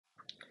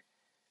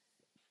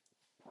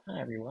Hi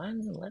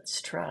everyone,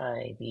 let's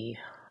try the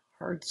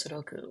hard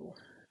Sudoku.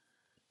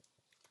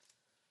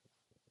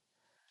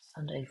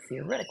 Sunday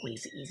theoretically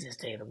is the easiest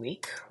day of the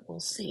week. We'll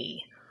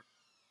see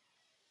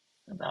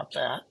about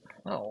that.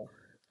 Oh,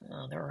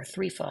 there are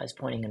three fives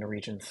pointing into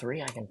region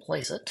 3. I can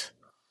place it.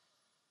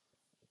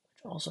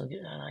 Which also,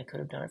 I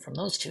could have done it from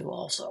those two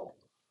also.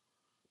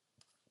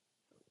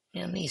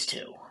 And these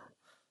two.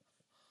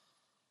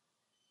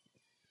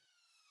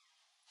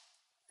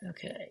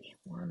 Okay,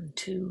 1,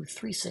 2,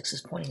 3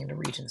 sixes pointing into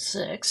region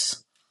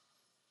 6.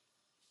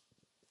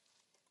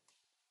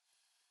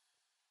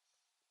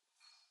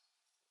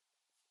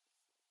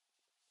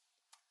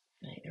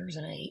 Okay, there's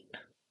an 8.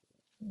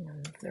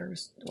 And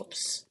there's,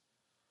 whoops.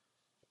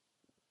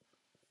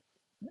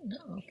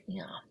 No,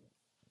 yeah.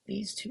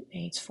 These two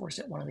 8s force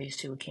it. One of these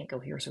two, it can't go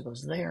here, so it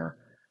goes there.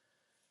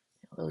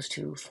 Those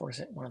two force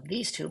it one of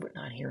these two, but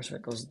not here, so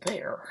it goes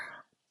there.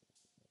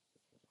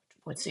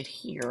 Which puts it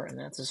here, and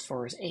that's as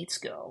far as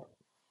 8s go.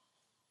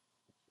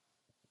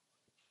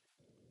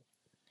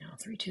 Now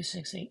 3, 2,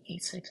 6, 8,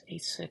 8, 6,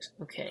 8, 6.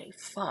 Okay,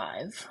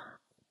 5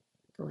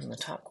 goes in the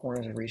top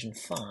corners of region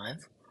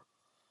 5.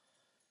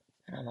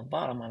 And on the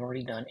bottom, I've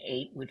already done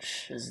 8,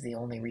 which is the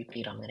only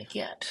repeat I'm going to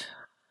get.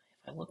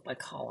 If I look by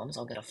columns,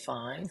 I'll get a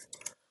 5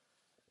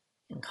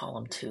 in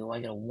column 2. I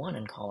get a 1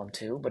 in column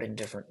 2, but in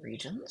different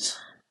regions.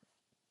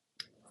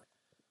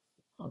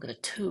 I'll get a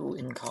 2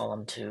 in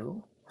column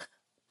 2,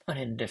 but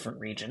in a different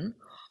region.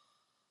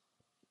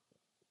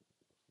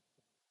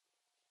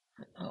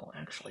 Oh,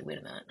 actually, wait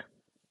a minute.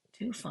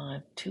 2,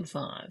 5, 2,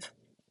 5.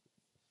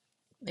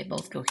 They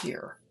both go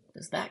here,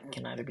 because that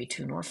can neither be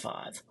 2 nor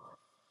 5.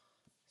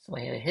 So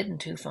I have a hidden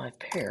 2, 5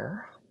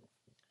 pair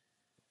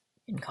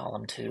in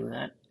column 2.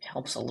 That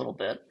helps a little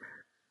bit.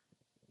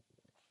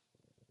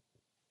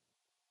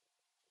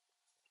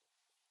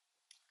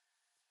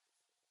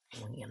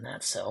 Only in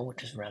that cell,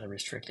 which is rather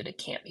restricted, it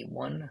can't be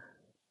 1,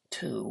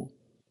 2,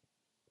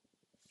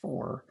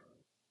 4,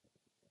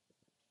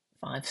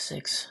 5,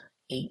 6,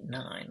 8,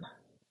 9.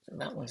 So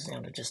that one's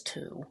down to just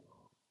 2.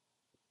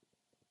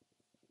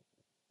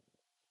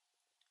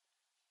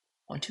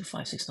 1, 2,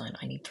 5, 6, 9.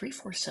 I need 3,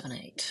 4, 7,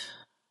 8.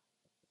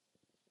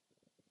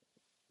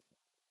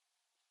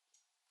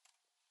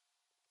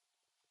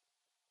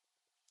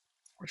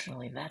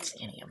 Fortunately, that's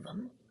any of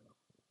them.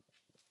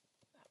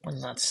 That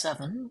one's not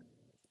 7.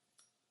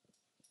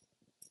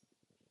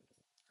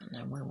 And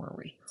then where were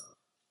we?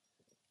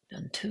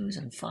 Done 2s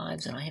and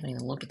 5s, and I haven't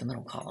even looked at the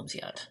middle columns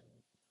yet.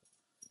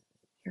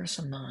 Here's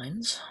some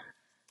 9s.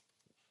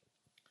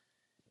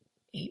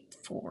 8,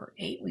 4,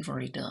 8 we've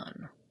already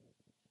done.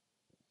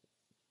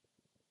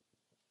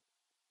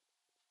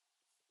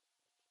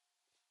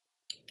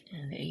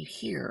 And 8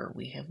 here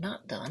we have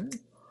not done.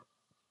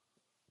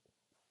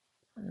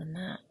 And then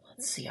that,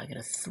 let's see, I get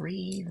a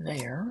 3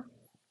 there.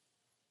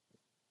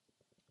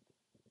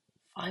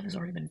 5 has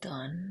already been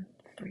done.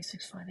 3,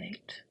 6, 5,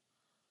 8.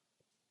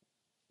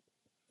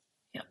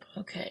 Yep,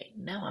 okay,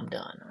 now I'm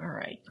done. All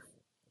right.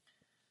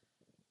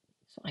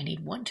 So I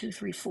need 1, 2,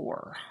 3,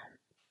 4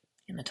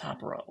 in the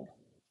top row.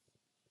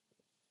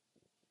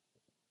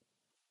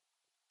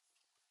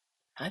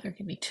 Either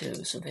can be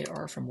 2, so they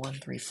are from 1,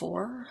 3,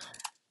 4.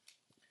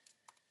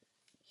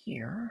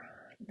 Here,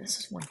 this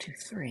is 1, 2,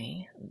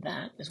 3.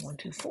 That is 1,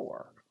 2,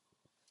 4.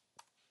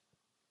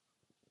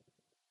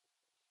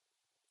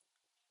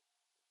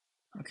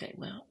 Okay,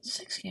 well,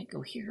 6 can't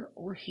go here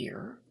or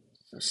here,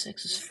 so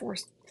 6 is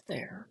forced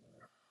there,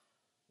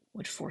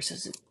 which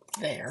forces it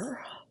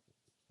there.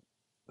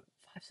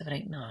 5, 7,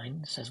 8,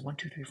 9 says 1,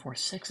 2, 3, 4,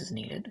 6 is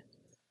needed.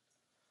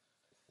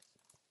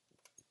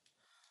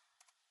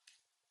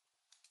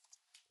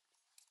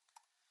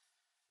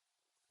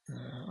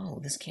 Oh,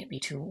 this can't be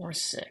 2 or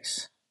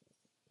 6.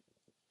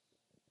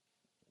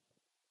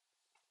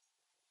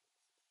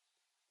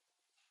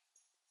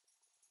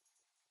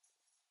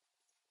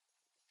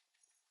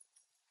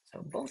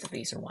 So both of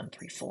these are 1,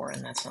 3, 4,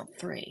 and that's not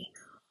 3.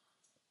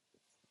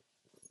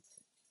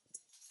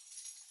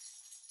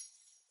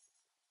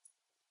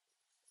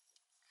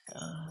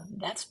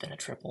 That's been a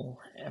triple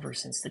ever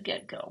since the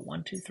get-go.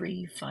 1, 2,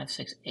 3, 5,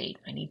 6, 8.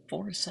 I need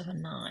 4, 7,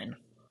 9.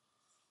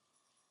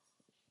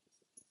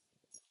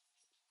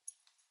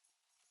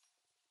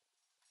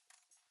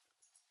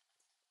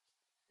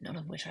 None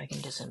of which I can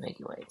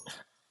disambiguate.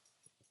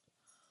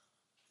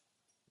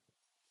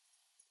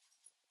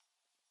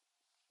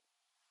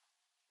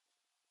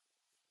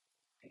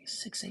 Okay,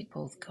 6, 8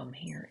 both come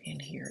here,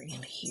 in here,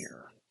 in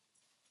here.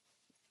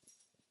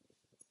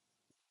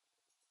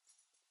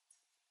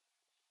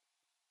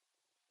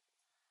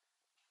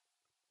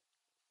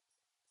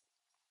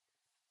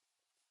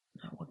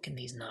 Now, what can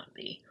these not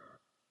be?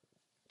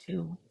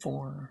 2,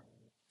 4,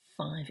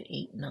 5,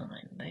 8,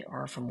 9. They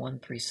are from 1,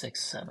 3,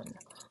 6, 7.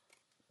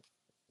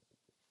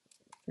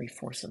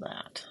 3/4 of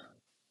that.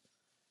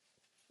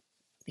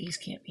 These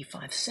can't be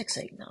 5, 6,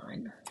 8,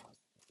 9.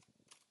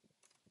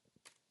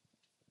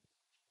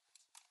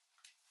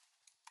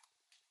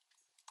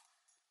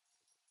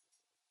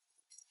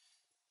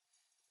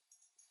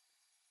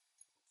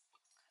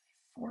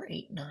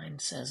 489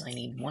 says I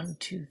need 1,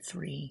 2,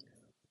 3,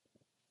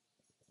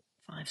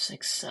 5,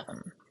 6,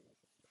 7.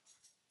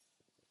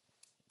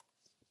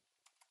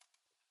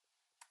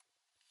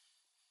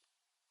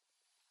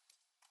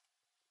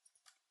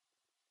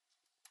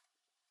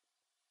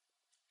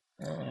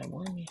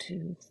 One,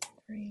 two,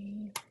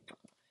 three, five.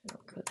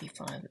 It could be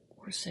 5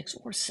 or 6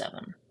 or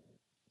 7.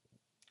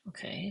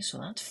 Okay, so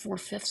that's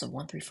 4/5 of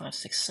 1, 3, 5,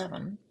 6,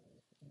 7.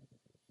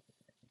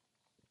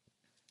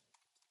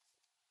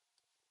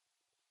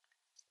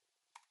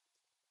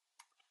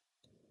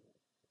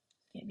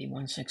 Can't be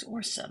 1, 6,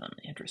 or 7.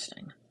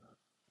 Interesting.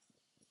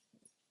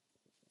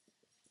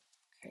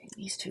 Okay,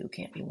 these two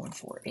can't be 1,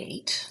 4,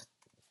 8.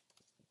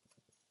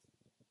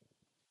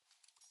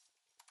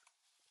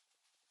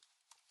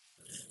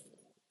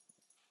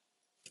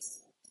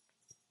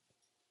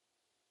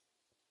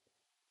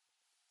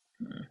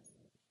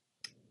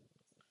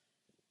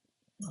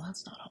 Well,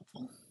 that's not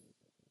helpful.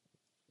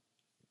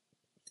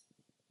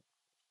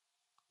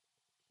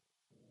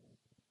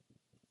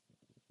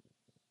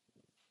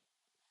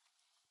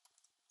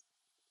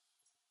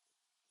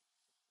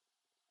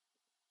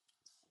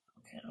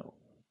 Okay,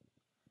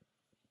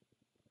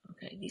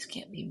 okay, these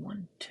can't be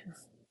 1, 2.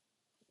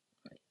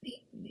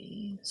 Right,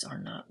 these are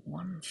not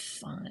 1,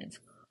 5,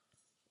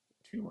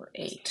 2, or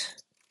 8.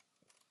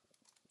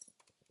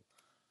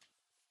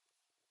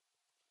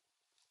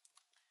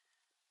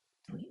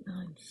 3,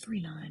 9,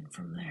 3, 9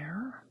 from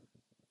there.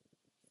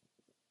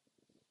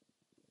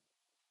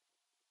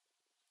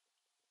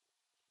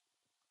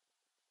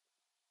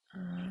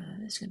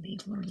 This could be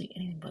literally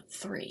anything but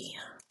 3.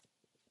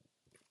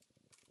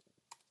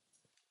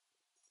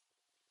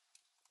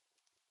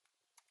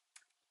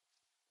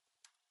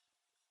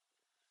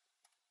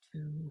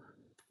 2,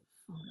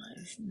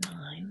 5,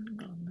 9,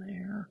 go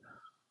there.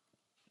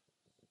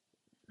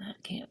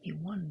 That can't be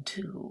 1,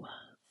 2,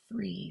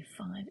 3,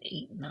 5,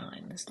 8,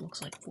 9. This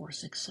looks like 4,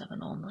 6,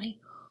 7 only.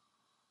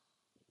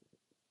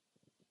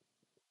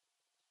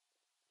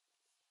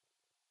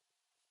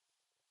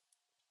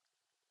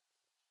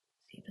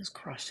 See, this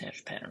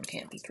crosshatch pattern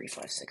can't be 3,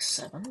 5, 6,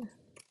 7.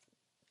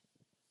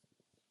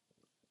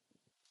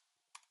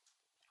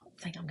 I don't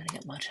think I'm going to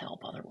get much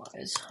help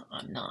otherwise.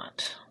 I'm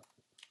not.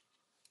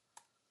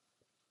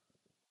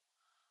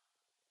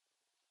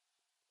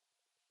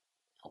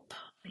 Nope,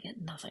 I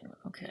get nothing.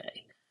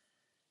 Okay.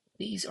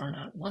 These are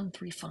not 1,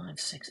 3, 5,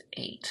 6,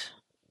 8.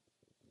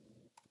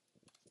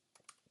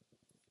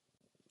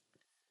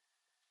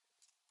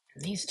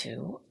 And these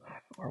two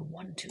are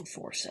 1, 2,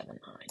 4, 7,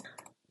 9.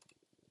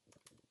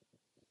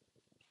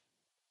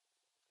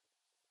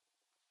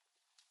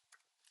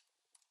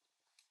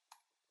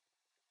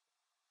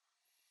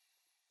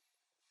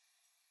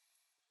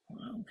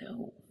 Okay.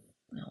 Oh,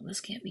 no, this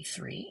can't be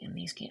 3, and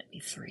these can't be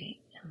 3.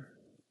 And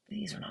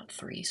these are not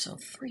 3, so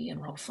 3 in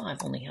row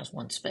 5 only has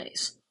one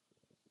space.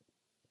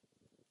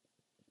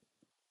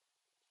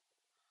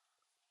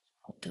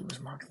 What I'll do is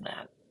mark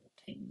that.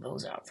 Take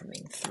those out from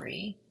being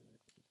 3.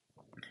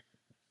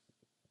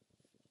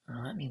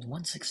 That means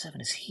 1, 6,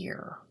 7 is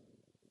here.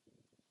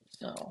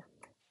 So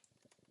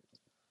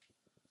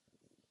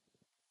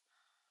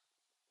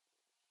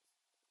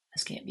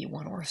this can't be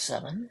 1 or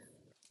 7.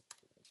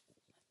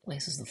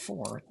 Places the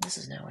 4. This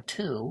is now a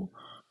 2.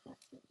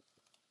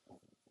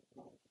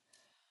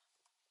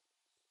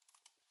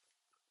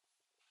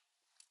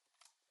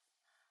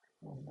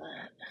 Well,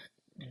 that.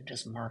 And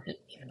just mark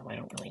it, even though I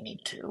don't really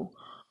need to.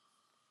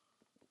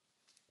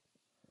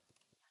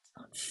 It's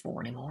not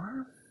 4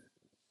 anymore.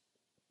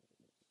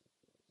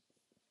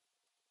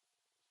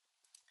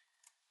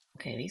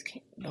 Okay,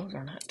 those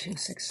are not 2,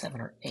 6,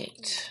 7, or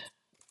 8.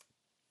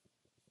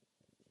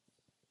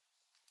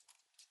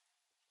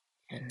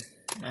 And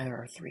neither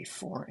are 3,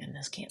 4, and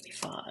this can't be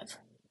 5.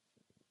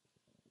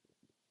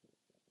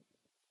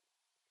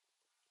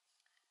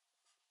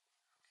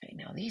 Okay,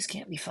 now these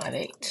can't be 5,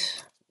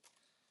 8.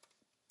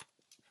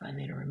 5,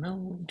 8 are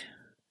removed.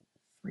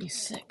 3,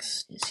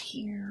 6 is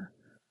here.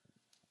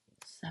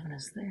 7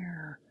 is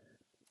there.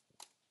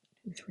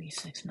 2, 3,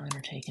 6, 9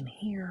 are taken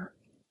here.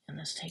 And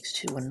this takes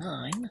 2 and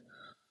 9.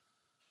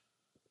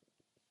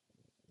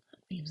 That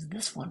leaves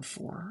this 1,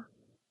 4,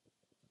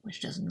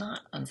 which does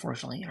not,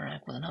 unfortunately,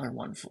 interact with another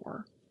 1,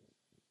 4.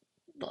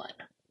 But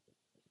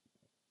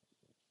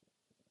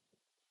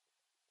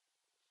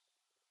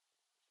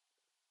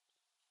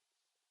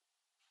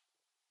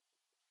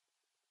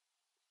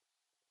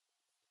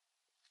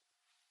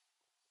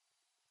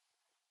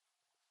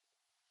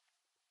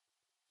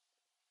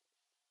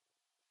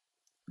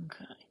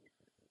okay.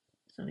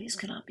 So these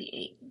cannot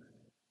be 8.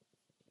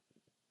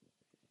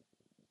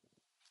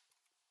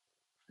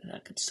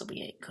 That could still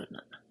be 8, couldn't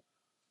it?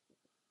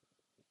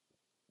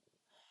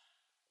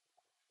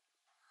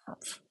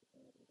 Humph.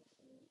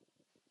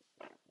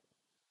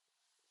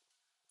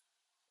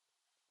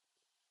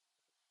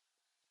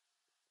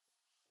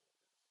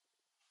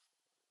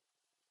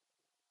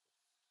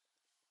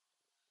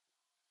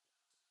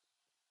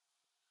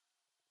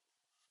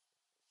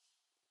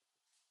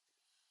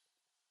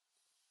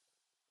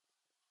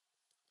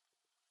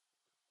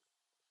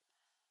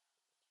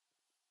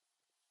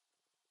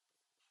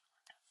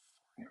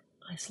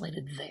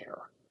 isolated there,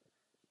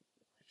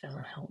 which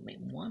doesn't help me.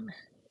 One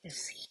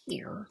is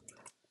here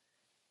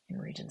in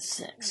region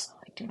 6.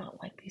 I do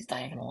not like these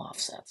diagonal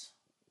offsets.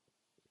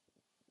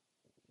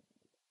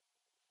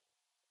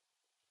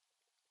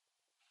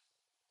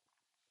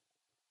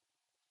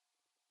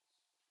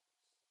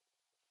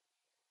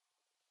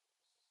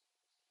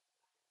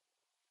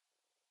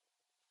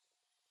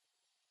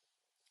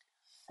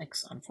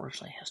 Six,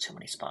 unfortunately, has too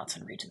many spots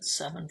in region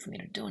 7 for me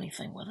to do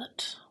anything with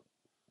it.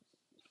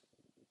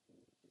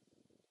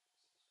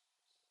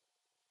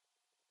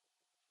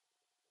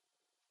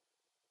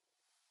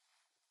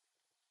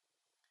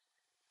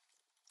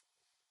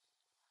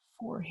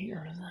 Four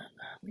here, does that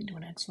lead to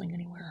an X-wing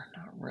anywhere?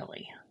 Not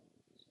really.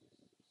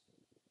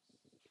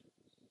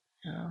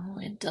 No,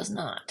 it does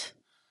not.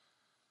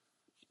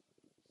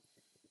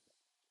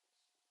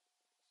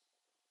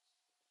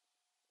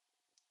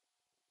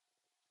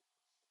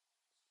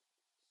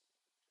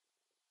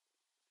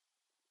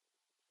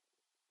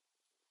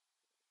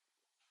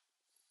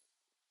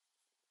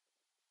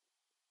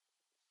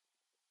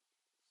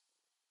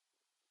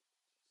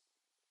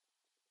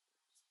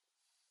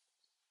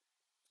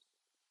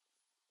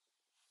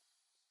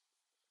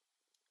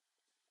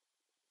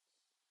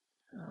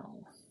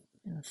 Oh,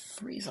 and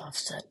three's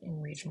offset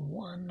in region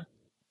 1,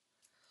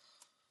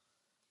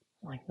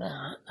 like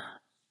that.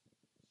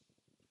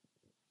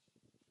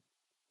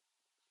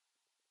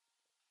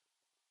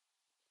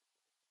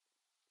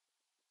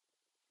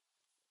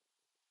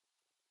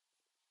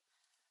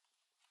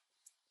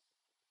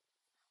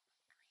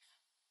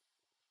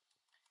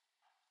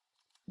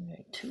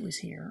 Okay, 2 is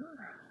here.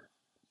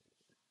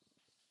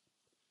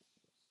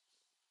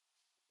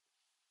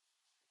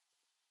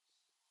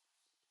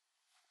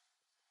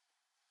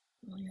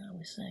 Well, yeah, I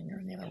was saying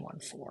there's the other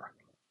 1-4.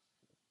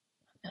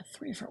 I've got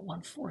 3 different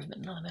 1-4s, but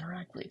none of them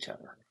interact with each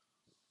other.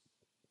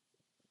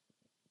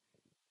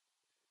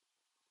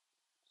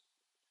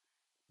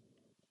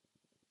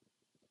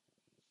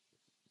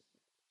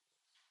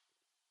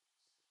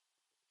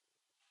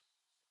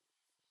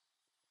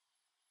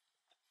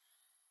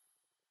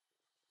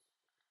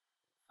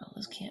 Well,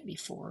 this can't be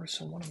 4,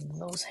 so one of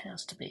those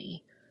has to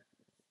be.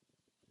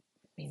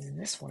 Means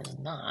this one is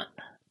not.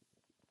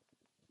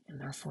 And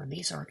therefore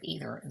these aren't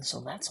either, and so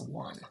that's a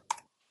 1.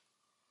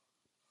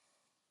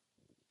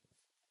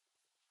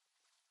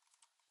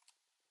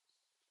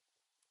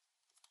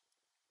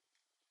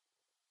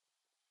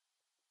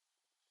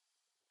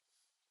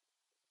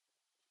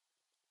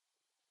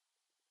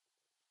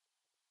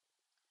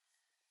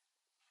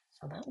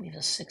 So that leaves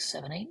a 6,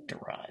 7, 8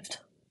 derived.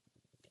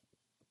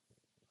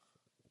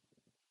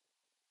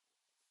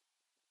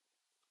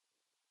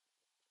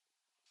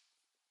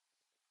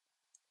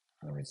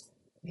 In other words,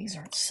 these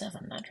aren't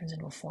 7. That turns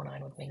into a 4,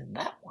 9, which means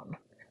that one,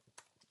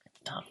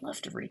 top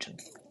left of region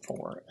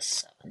 4,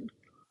 is 7.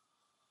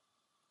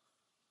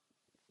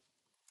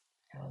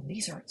 Now,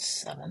 these aren't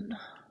 7.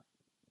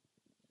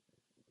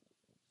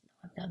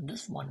 I've got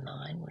this 1,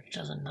 9, which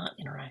does not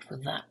interact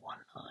with that 1,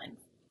 9.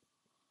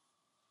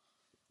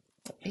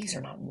 But these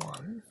are not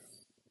 1.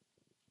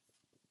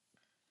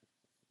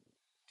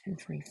 2,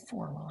 3,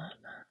 4. Well,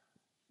 that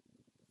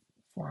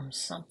forms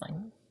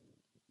something.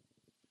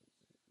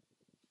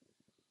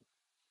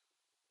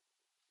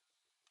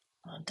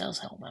 It does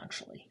help,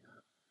 actually.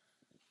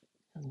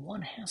 And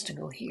 1 has to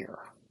go here.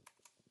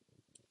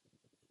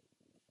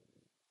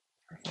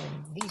 Therefore,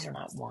 these are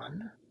not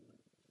 1.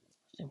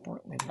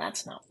 Importantly,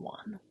 that's not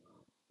 1.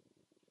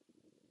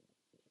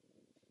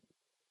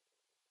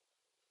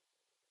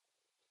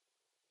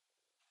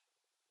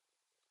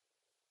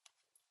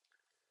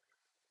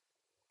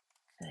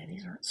 Okay,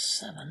 these aren't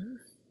 7.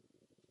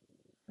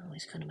 Well,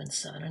 these could have been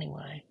 7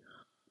 anyway.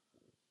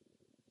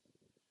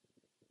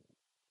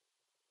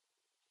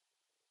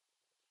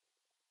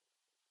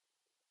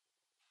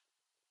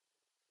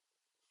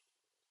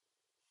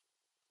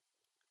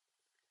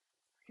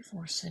 Three,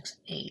 4, 6,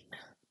 8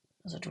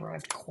 is a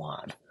derived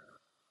quad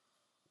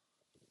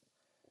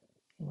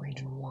in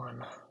region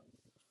 1,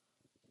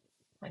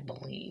 I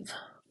believe.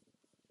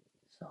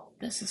 So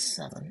this is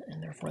 7,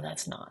 and therefore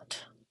that's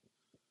not.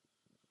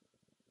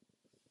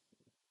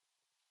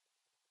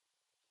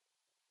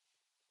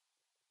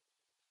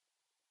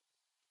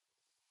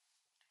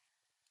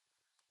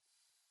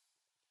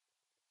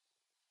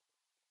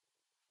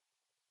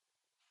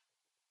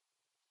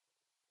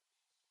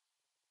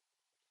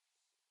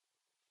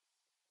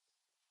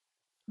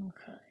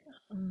 Okay,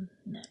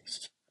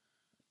 next.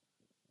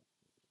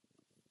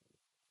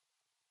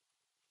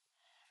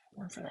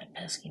 One for that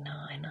pesky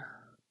 9.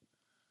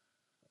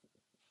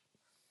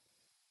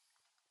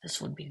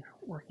 This would be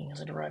working as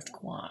a derived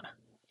quad.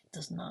 It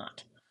does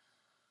not,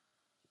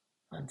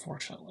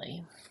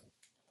 unfortunately.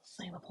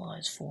 The same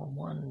applies for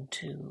 1,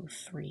 2,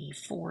 3,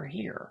 4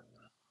 here.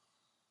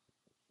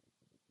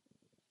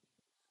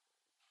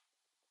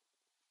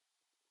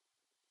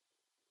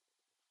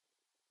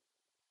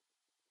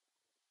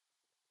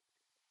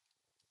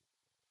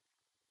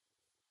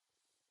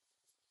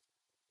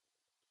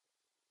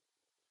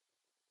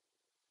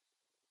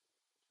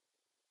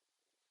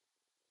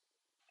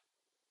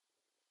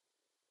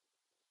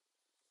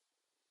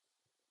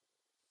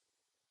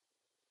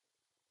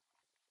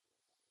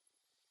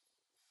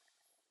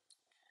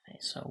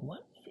 so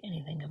what, if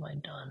anything, have I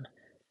done?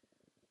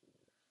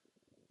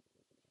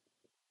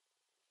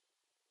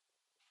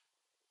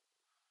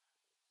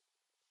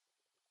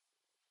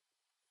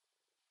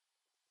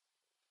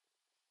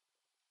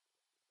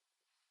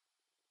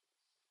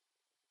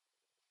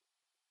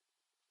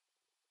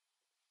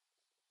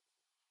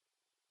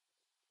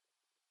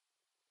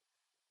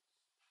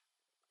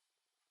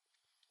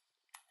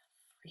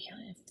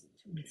 I have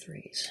too many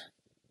threes.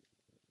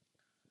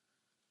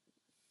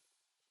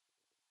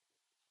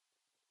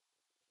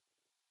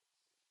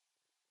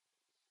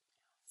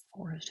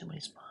 4 has too many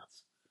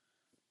spots.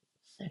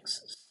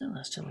 6 still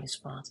has too many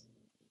spots.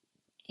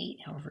 8,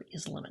 however,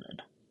 is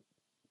limited.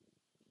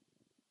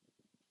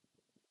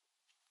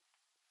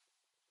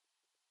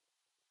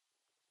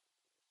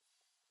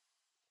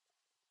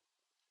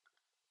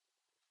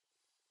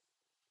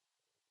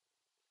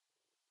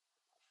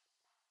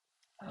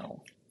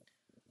 Oh.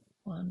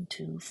 1,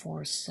 2,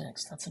 4,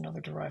 6. That's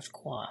another derived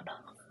quad.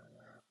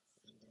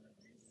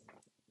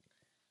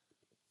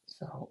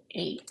 So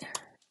 8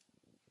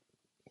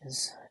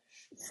 is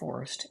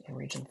forced in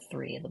region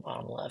 3 in the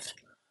bottom left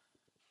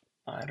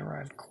by a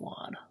derived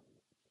quad,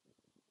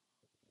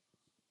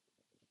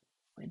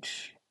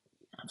 which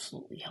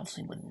absolutely helps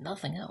me with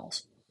nothing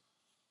else.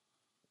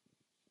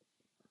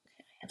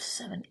 Okay, I have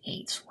 7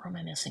 8s. Where am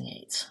I missing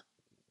 8s?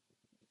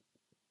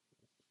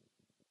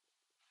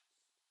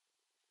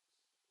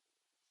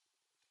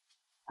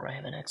 Where I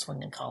have an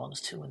X-wing in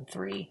columns 2 and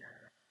 3,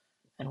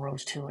 and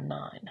rows 2 and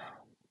 9.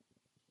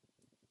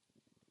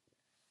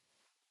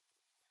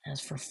 As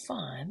for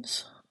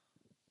 5s,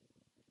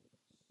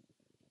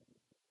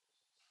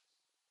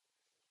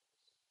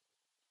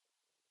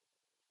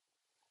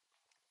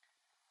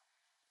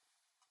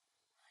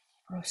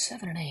 row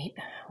 7 and 8,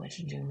 which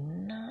do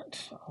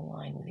not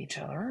align with each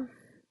other,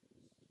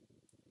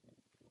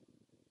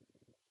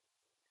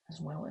 as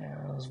well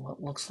as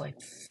what looks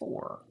like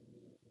 4.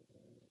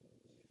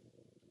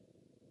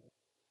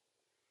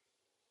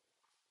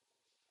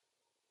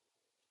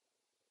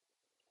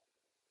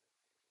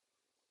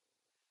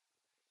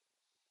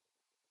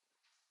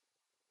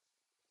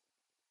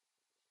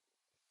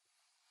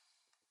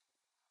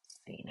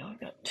 See, now I've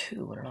got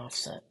 2 in an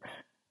offset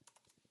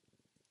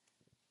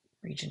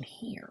region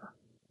here.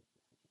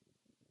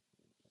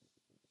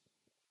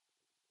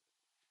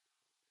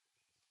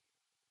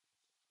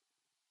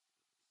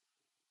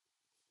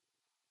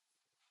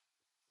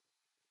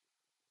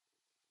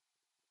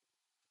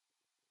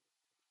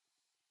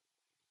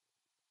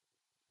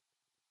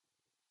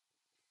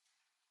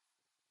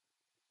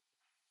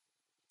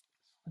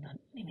 I've not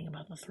anything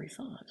about the 3 5s,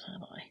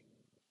 have I?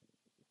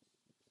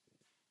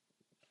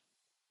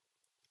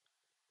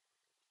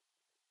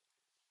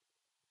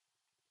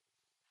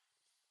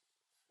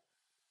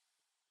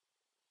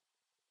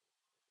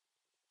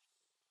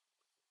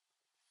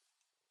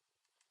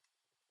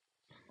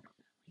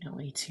 We know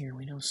 8's here,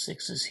 we know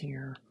 6 is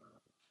here.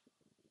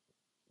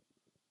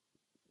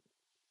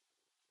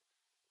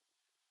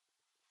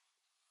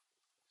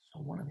 So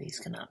one of these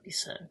cannot be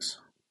 6.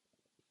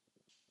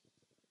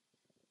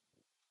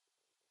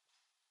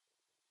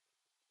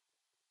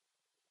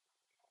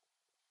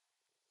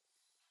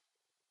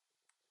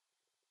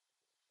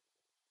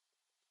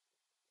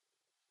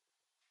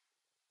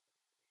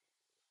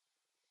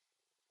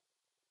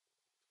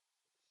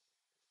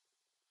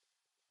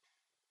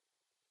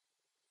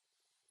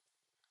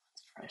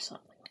 Let's try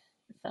something.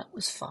 If that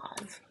was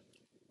 5,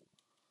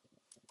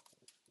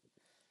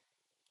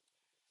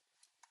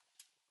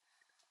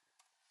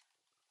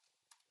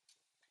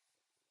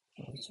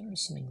 okay, so we're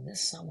assuming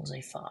this cell was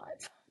a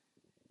 5.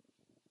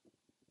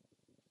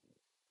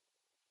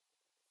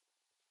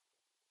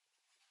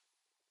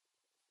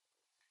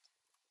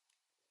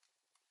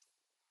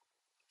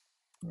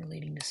 We're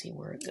waiting to see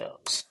where it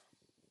goes.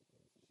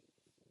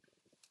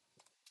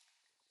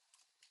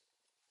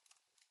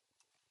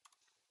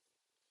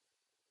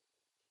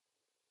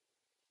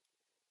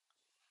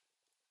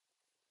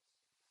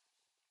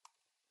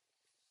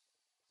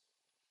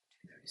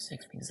 Two, 3,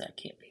 6 means that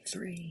can't be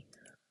 3.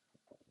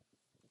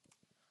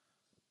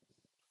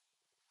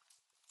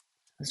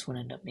 This would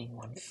end up being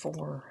 1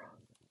 4.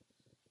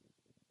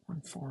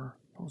 1 4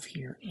 both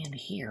here and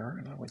here.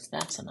 In other words,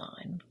 that's a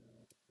 9.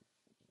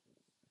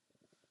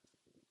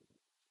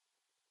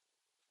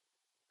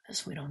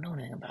 This we don't know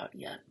anything about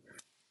yet.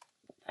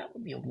 That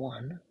would be a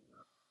 1.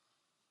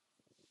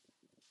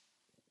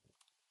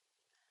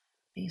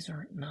 These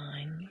aren't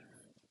 9.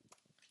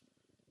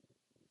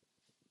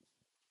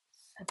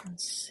 7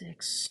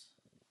 6.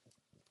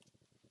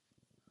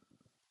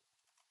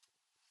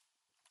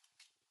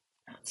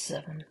 Not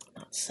 7.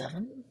 Not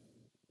 7.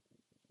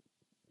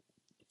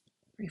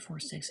 3 4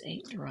 6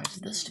 8 derives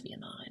this to be a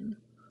 9.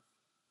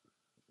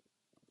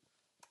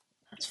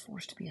 That's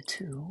forced to be a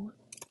 2.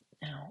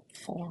 Now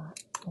 4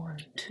 1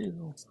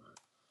 2.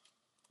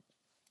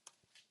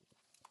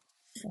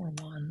 4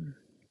 1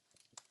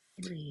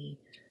 3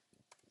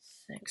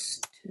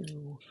 6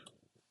 2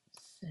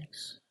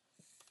 6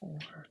 4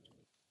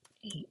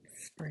 8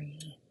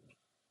 3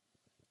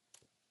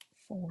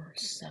 4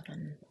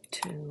 7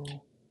 2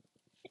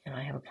 And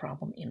I have a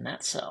problem in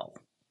that cell.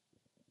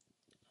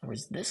 In other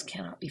words, this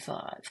cannot be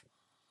 5.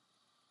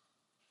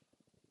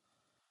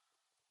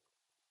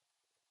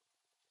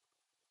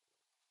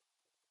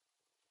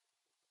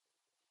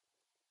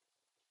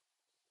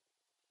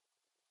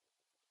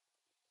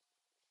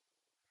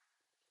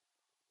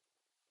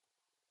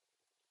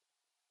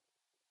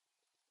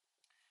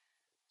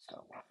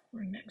 So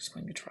we're next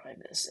going to try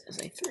this as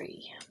a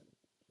 3.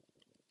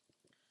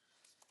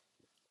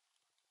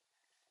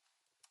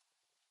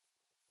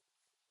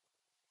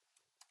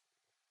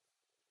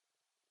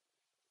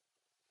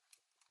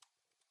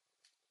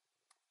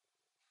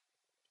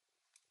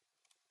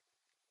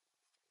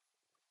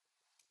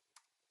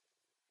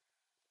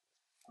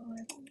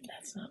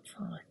 That's not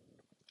 5.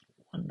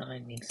 1,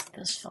 9 means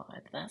this 5.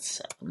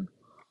 That's 7.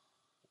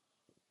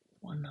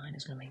 1, 9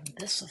 is going to make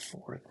this a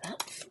 4.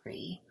 That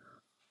 3.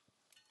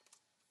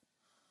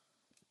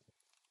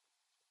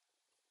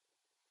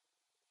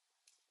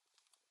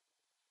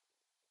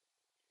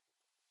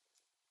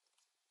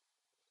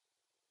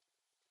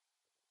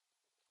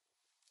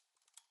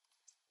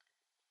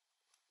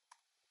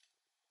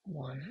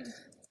 1,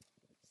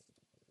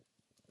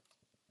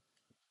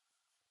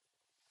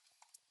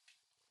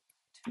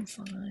 2,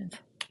 5,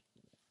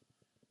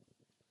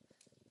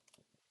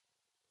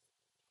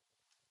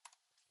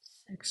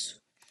 6,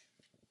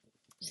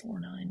 4,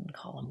 9 in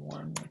column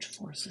 1, which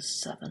forces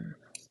 7,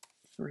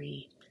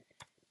 3,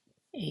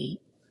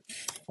 8,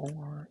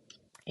 4,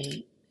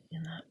 8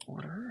 in that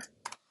order.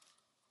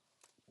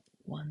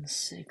 1,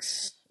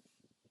 6.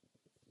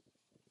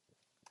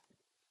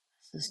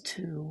 This is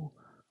 2.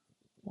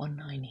 1,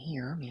 9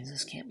 here means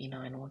this can't be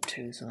 9 or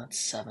 2, so that's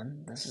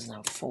 7. This is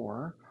now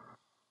 4.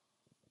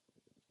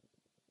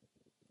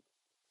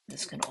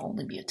 This can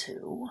only be a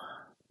 2.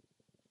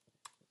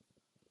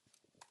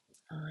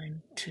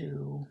 9,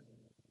 2,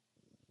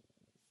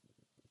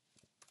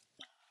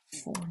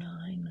 4,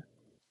 9,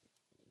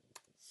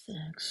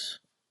 6.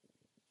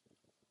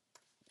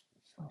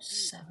 So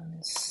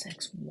 7,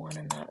 6, 1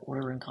 in that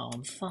order in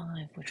column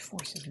 5, which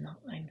forces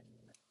 9.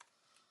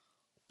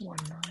 1,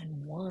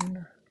 9,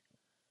 1.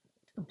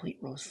 Complete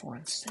rows 4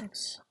 and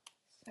 6.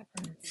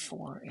 7,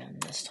 4,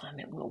 and this time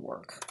it will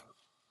work.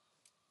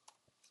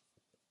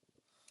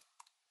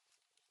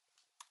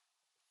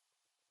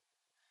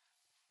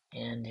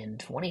 And in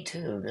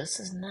 22, this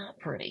is not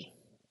pretty,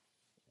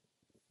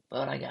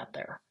 but I got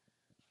there.